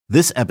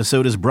This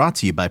episode is brought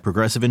to you by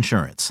Progressive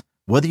Insurance.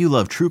 Whether you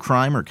love true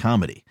crime or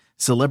comedy,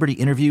 celebrity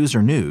interviews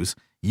or news,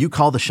 you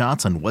call the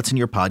shots on what's in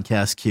your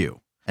podcast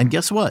queue. And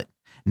guess what?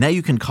 Now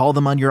you can call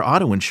them on your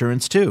auto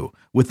insurance too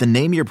with the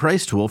Name Your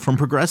Price tool from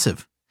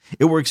Progressive.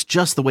 It works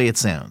just the way it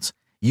sounds.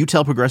 You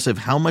tell Progressive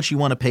how much you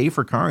want to pay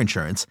for car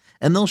insurance,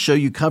 and they'll show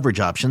you coverage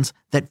options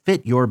that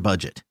fit your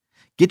budget.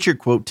 Get your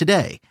quote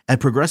today at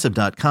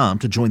Progressive.com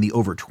to join the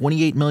over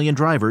 28 million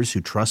drivers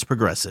who trust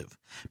Progressive.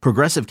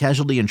 Progressive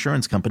Casualty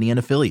Insurance Company and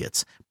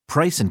Affiliates.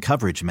 Price and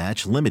coverage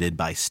match limited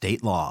by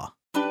state law.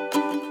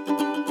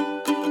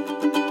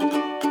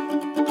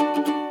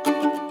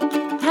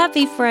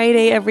 Happy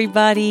Friday,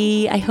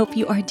 everybody. I hope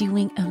you are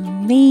doing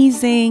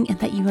amazing and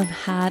that you have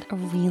had a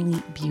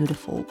really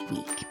beautiful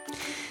week.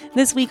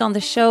 This week on the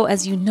show,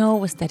 as you know,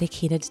 was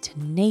dedicated to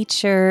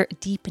nature,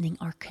 deepening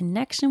our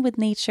connection with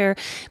nature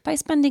by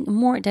spending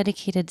more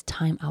dedicated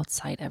time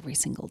outside every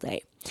single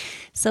day.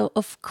 So,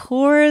 of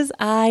course,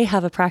 I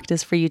have a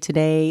practice for you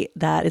today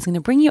that is going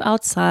to bring you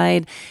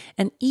outside.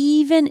 And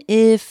even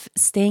if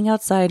staying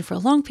outside for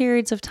long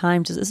periods of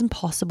time just isn't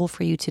possible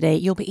for you today,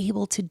 you'll be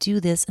able to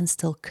do this and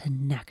still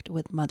connect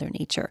with Mother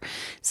Nature.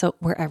 So,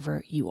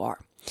 wherever you are.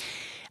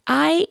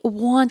 I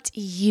want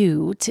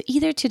you to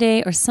either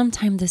today or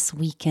sometime this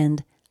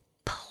weekend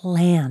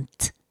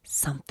plant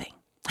something.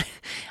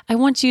 I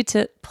want you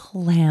to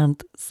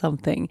plant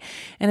something.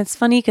 And it's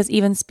funny because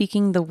even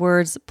speaking the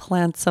words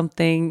plant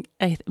something,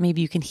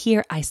 maybe you can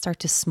hear I start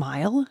to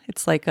smile.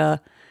 It's like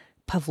a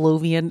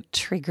Pavlovian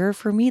trigger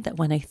for me that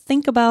when I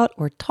think about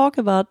or talk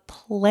about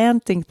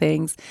planting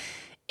things,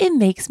 it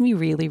makes me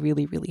really,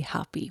 really, really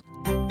happy.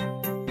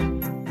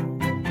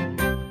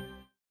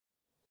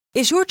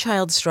 Is your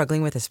child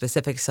struggling with a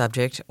specific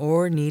subject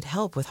or need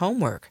help with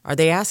homework? Are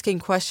they asking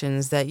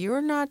questions that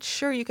you're not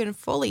sure you can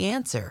fully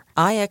answer?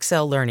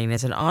 IXL Learning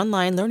is an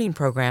online learning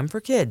program for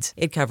kids.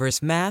 It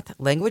covers math,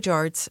 language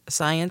arts,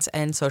 science,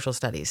 and social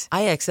studies.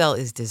 IXL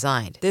is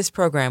designed. This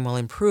program will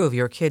improve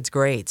your kids'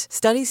 grades.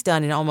 Studies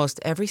done in almost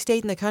every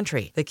state in the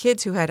country. The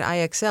kids who had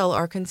IXL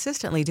are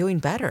consistently doing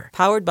better.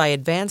 Powered by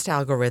advanced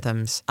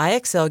algorithms,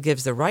 IXL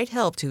gives the right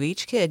help to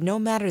each kid no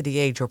matter the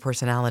age or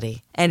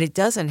personality. And it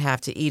doesn't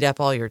have to eat up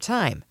all your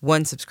time.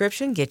 One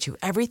subscription gets you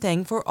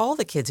everything for all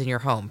the kids in your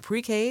home,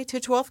 pre-K to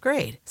 12th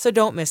grade. So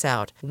don't miss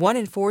out. 1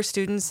 in 4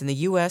 students in the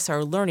U.S.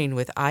 are learning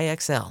with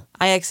IXL.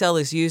 IXL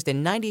is used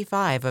in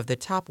 95 of the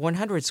top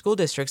 100 school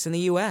districts in the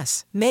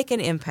U.S. Make an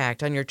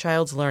impact on your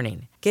child's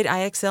learning. Get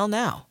IXL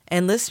now.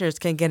 And listeners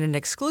can get an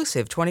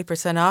exclusive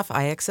 20% off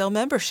IXL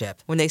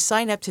membership when they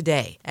sign up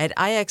today at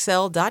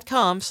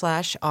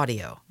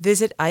IXL.com/audio.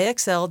 Visit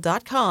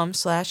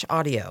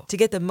IXL.com/audio to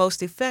get the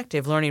most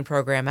effective learning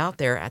program out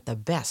there at the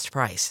best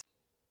price.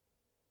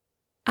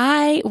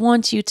 I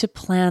want you to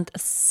plant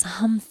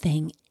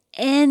something,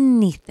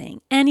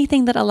 anything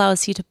that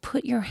allows you to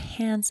put your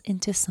hands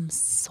into some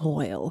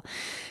soil,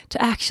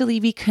 to actually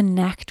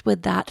reconnect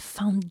with that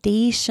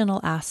foundational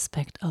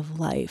aspect of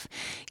life,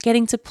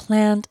 getting to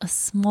plant a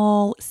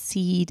small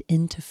seed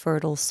into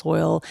fertile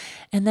soil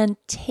and then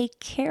take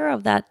care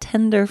of that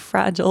tender,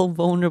 fragile,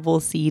 vulnerable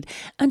seed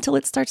until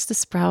it starts to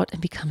sprout and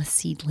become a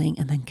seedling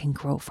and then can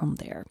grow from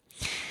there.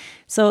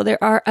 So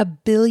there are a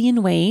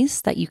billion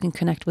ways that you can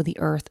connect with the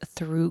earth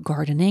through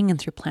gardening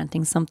and through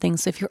planting something.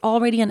 So if you're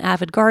already an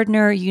avid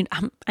gardener,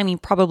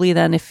 probably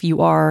then if you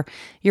are,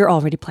 you're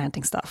already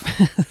planting stuff.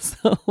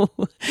 So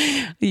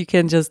you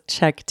can just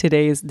check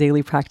today's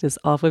daily practice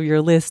off of your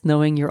list,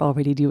 knowing you're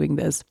already doing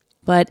this.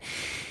 But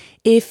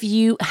if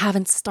you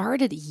haven't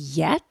started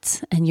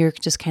yet and you're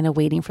just kind of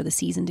waiting for the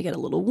season to get a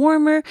little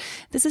warmer,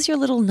 this is your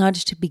little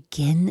nudge to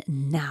begin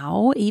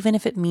now, even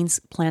if it means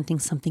planting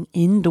something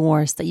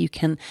indoors that you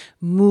can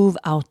move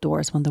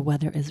outdoors when the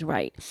weather is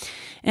right.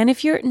 And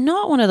if you're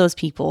not one of those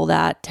people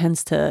that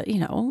tends to,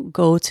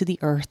 go to the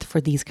earth for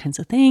these kinds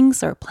of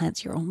things or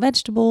plant your own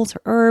vegetables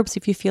or herbs,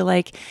 if you feel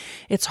like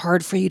it's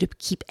hard for you to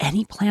keep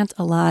any plant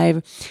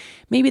alive,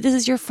 maybe this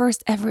is your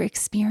first ever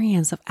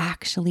experience of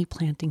actually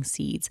planting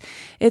seeds.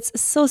 It's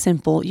so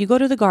simple. You go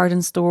to the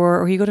garden store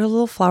or you go to a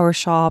little flower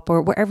shop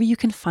or wherever you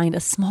can find a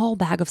small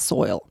bag of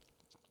soil.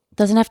 It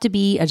doesn't have to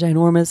be a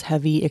ginormous,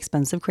 heavy,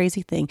 expensive,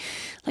 crazy thing.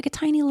 Like a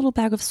tiny little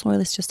bag of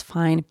soil is just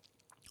fine.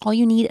 All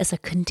you need is a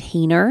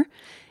container.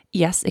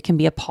 Yes, it can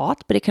be a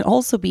pot, but it can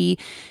also be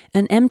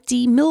an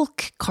empty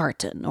milk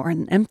carton or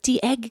an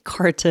empty egg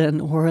carton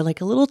or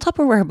like a little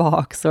Tupperware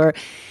box or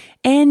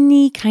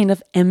any kind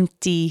of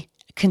empty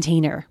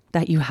container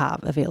that you have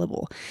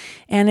available.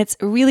 And it's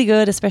really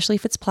good, especially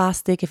if it's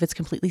plastic, if it's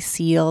completely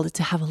sealed,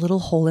 to have a little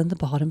hole in the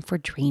bottom for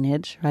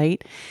drainage,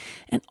 right?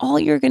 And all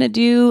you're going to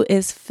do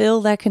is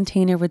fill that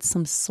container with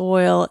some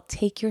soil,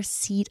 take your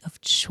seed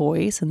of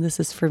choice. And this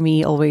is for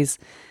me always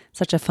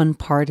such a fun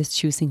part, is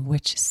choosing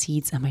which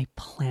seeds am I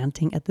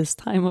planting at this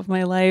time of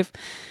my life.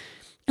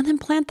 and then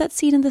plant that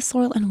seed in the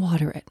soil and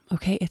water it.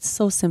 Okay, it's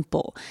so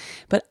simple.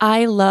 But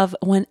I love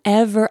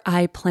whenever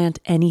I plant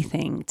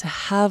anything to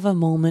have a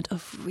moment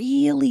of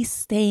really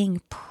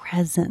staying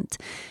present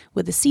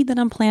with the seed that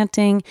I'm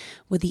planting,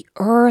 with the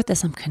earth,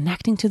 as I'm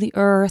connecting to the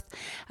earth,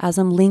 as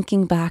I'm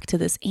linking back to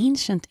this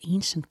ancient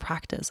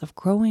practice of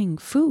growing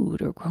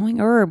food or growing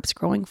herbs,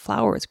 growing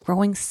flowers,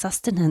 growing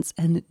sustenance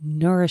and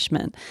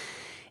nourishment.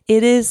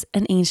 It is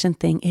an ancient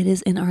thing. It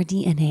is in our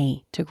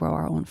DNA to grow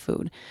our own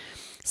food.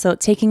 So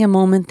taking a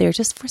moment there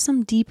just for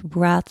some deep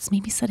breaths,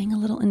 maybe setting a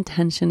little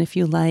intention if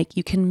you like,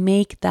 you can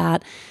make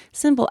that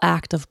simple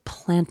act of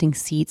planting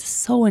seeds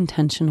so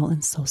intentional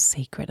and so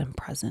sacred and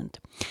present.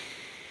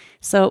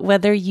 So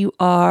whether you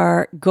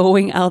are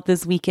going out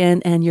this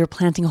weekend and you're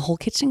planting a whole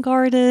kitchen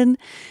garden,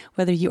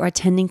 whether you are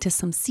tending to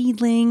some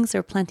seedlings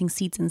or planting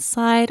seeds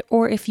inside,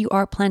 or if you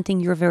are planting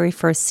your very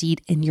first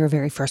seed in your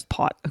very first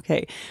pot,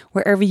 okay,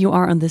 wherever you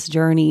are on this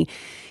journey,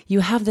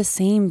 you have the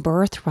same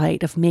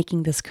birthright of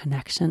making this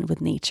connection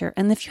with nature.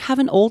 And if you have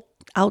an old,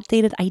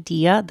 outdated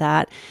idea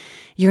that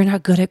you're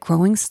not good at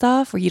growing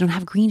stuff, or you don't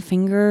have green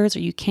fingers, or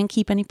you can't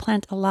keep any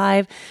plant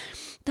alive,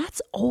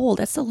 that's old.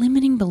 That's a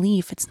limiting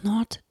belief. It's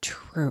not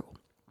true.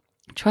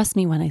 Trust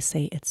me when I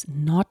say it's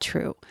not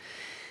true.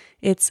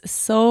 It's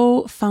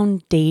so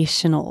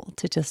foundational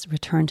to just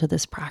return to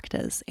this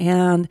practice.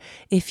 And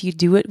if you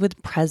do it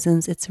with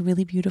presence, it's a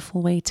really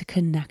beautiful way to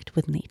connect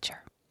with nature.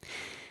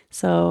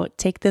 So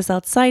take this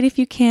outside if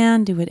you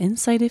can, do it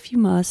inside if you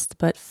must,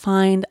 but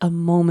find a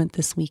moment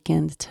this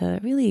weekend to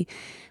really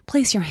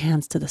place your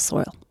hands to the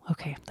soil.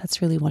 Okay,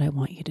 that's really what I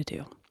want you to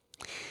do.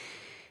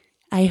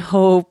 I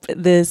hope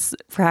this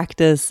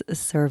practice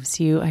serves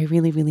you. I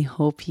really, really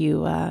hope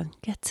you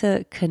get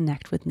to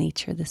connect with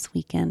nature this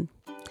weekend.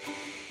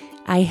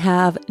 I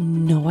have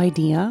no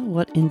idea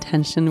what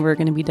intention we're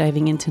going to be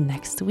diving into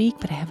next week,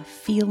 but I have a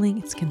feeling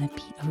it's going to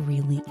be a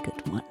really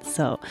good one.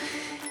 So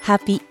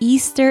happy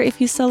Easter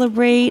if you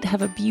celebrate.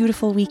 Have a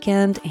beautiful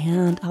weekend,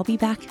 and I'll be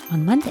back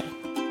on Monday.